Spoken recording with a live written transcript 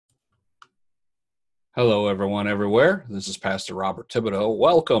Hello, everyone, everywhere. This is Pastor Robert Thibodeau.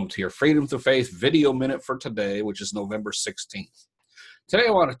 Welcome to your Freedom Through Faith video minute for today, which is November 16th. Today,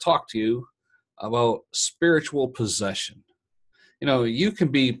 I want to talk to you about spiritual possession. You know, you can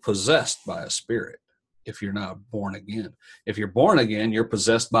be possessed by a spirit if you're not born again. If you're born again, you're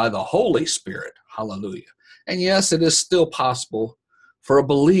possessed by the Holy Spirit. Hallelujah. And yes, it is still possible for a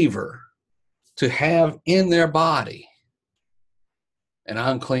believer to have in their body an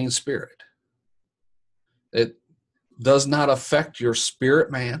unclean spirit. It does not affect your spirit,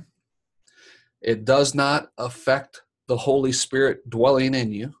 man. It does not affect the Holy Spirit dwelling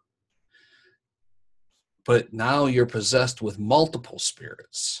in you. But now you're possessed with multiple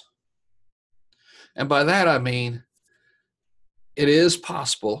spirits. And by that I mean, it is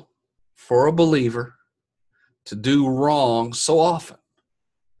possible for a believer to do wrong so often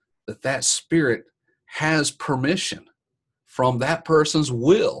that that spirit has permission from that person's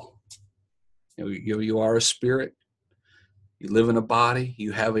will. You are a spirit. You live in a body.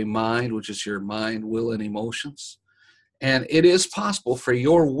 You have a mind, which is your mind, will, and emotions. And it is possible for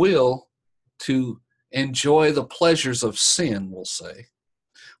your will to enjoy the pleasures of sin, we'll say,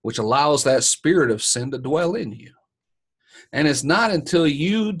 which allows that spirit of sin to dwell in you. And it's not until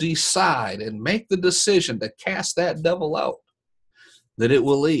you decide and make the decision to cast that devil out that it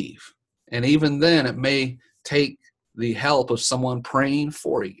will leave. And even then, it may take the help of someone praying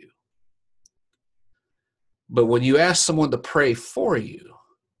for you. But when you ask someone to pray for you,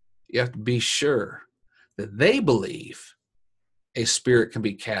 you have to be sure that they believe a spirit can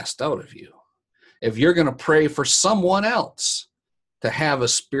be cast out of you. If you're going to pray for someone else to have a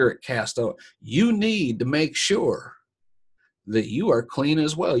spirit cast out, you need to make sure that you are clean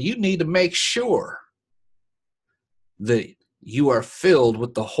as well. You need to make sure that you are filled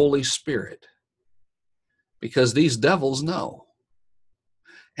with the Holy Spirit, because these devils know.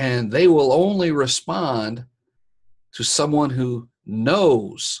 And they will only respond to someone who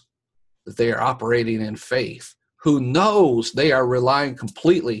knows that they are operating in faith, who knows they are relying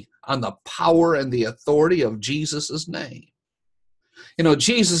completely on the power and the authority of Jesus' name. You know,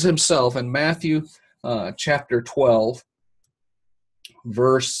 Jesus himself in Matthew chapter 12,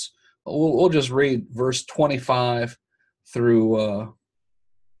 we'll just read verse 25 through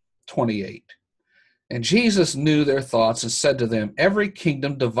 28. And Jesus knew their thoughts and said to them, "Every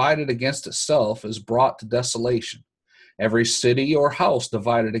kingdom divided against itself is brought to desolation. Every city or house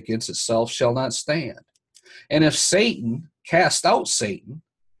divided against itself shall not stand. And if Satan cast out Satan,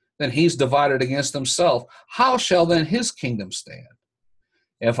 then he's divided against himself. How shall then his kingdom stand?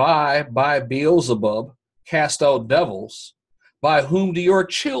 If I, by Beelzebub, cast out devils, by whom do your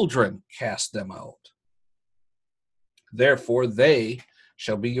children cast them out? Therefore they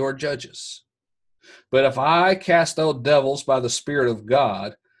shall be your judges. But if I cast out devils by the Spirit of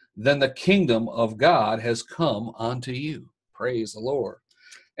God, then the kingdom of God has come unto you." Praise the Lord.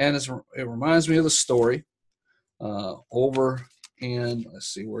 And it reminds me of the story over in, let's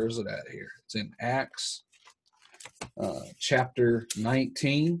see, where is it at here? It's in Acts chapter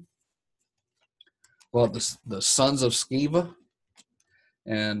 19. Well, the sons of Sceva.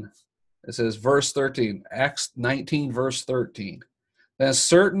 And it says verse 13, Acts 19, verse 13. Then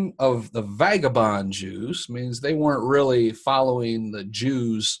certain of the vagabond Jews, means they weren't really following the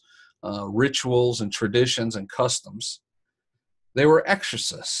Jews' rituals and traditions and customs. They were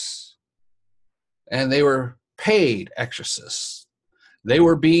exorcists, and they were paid exorcists. They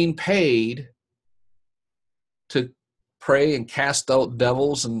were being paid to pray and cast out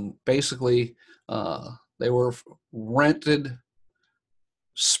devils, and basically they were rented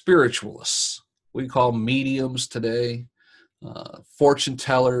spiritualists. We call mediums today. Fortune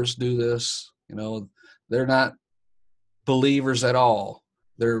tellers do this. You know, they're not believers at all.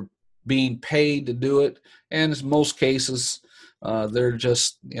 They're being paid to do it, and in most cases, they're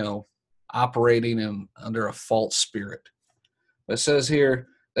just, operating under a false spirit. It says here,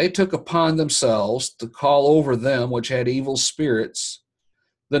 they took upon themselves to call over them which had evil spirits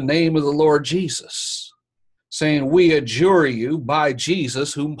the name of the Lord Jesus, saying, "We adjure you by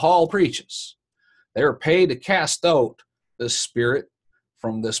Jesus whom Paul preaches." They were paid to cast out this spirit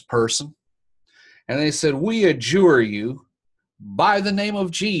from this person. And they said, "We adjure you by the name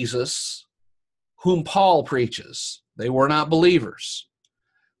of Jesus whom Paul preaches." They were not believers,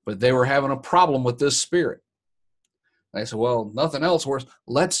 but they were having a problem with this spirit. And they said, well, nothing else works.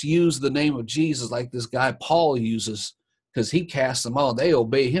 Let's use the name of Jesus like this guy Paul uses, because he casts them out. They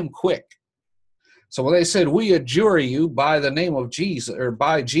obey him quick. So when they said, "We adjure you by the name of Jesus," or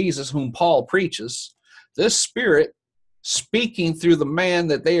by Jesus whom Paul preaches, this spirit speaking through the man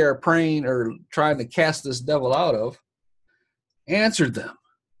that they are praying or trying to cast this devil out of, answered them.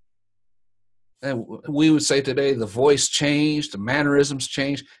 and we would say today, the voice changed, the mannerisms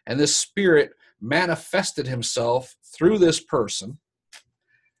changed, and this spirit manifested himself through this person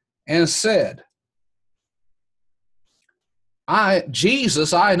and said,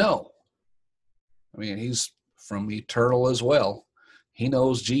 Jesus, I know. I mean, he's from eternal as well. He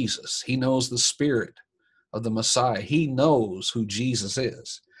knows Jesus. He knows the spirit of the Messiah. He knows who Jesus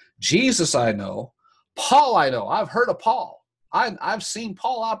is. Jesus, I know. Paul, I know. I've heard of Paul. I've seen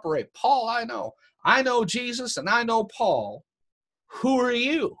Paul operate. Paul, I know. I know Jesus and I know Paul. Who are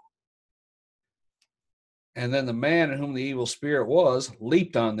you? And then the man in whom the evil spirit was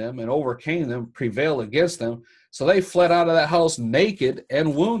leaped on them and overcame them, prevailed against them. So they fled out of that house naked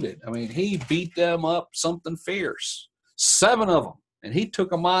and wounded. I mean, he beat them up something fierce. 7 of them. And he took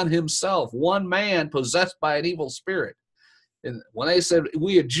them on himself. One man possessed by an evil spirit. And when they said,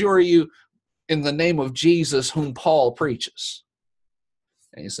 we adjure you in the name of Jesus whom Paul preaches.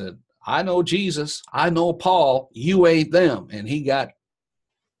 And he said, I know Jesus. I know Paul. You ain't them. And he got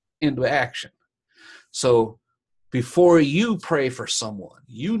into action. So before you pray for someone,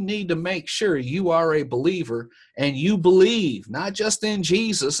 you need to make sure you are a believer and you believe not just in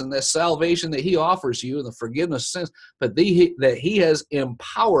Jesus and the salvation that he offers you and the forgiveness of sins, but that he has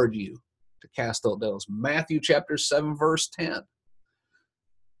empowered you to cast out devils. Matthew chapter 7, verse 10.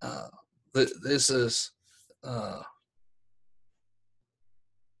 This is a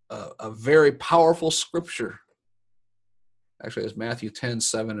very powerful scripture. Actually, it's Matthew 10,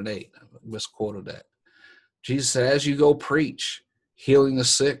 7 and 8. I misquoted that. Jesus said, as you go preach, healing the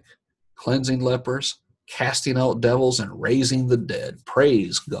sick, cleansing lepers, casting out devils, and raising the dead.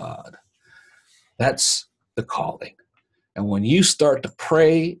 Praise God. That's the calling. And when you start to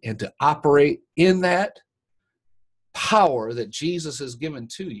pray and to operate in that power that Jesus has given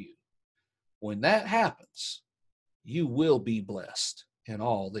to you, when that happens, you will be blessed in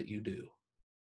all that you do.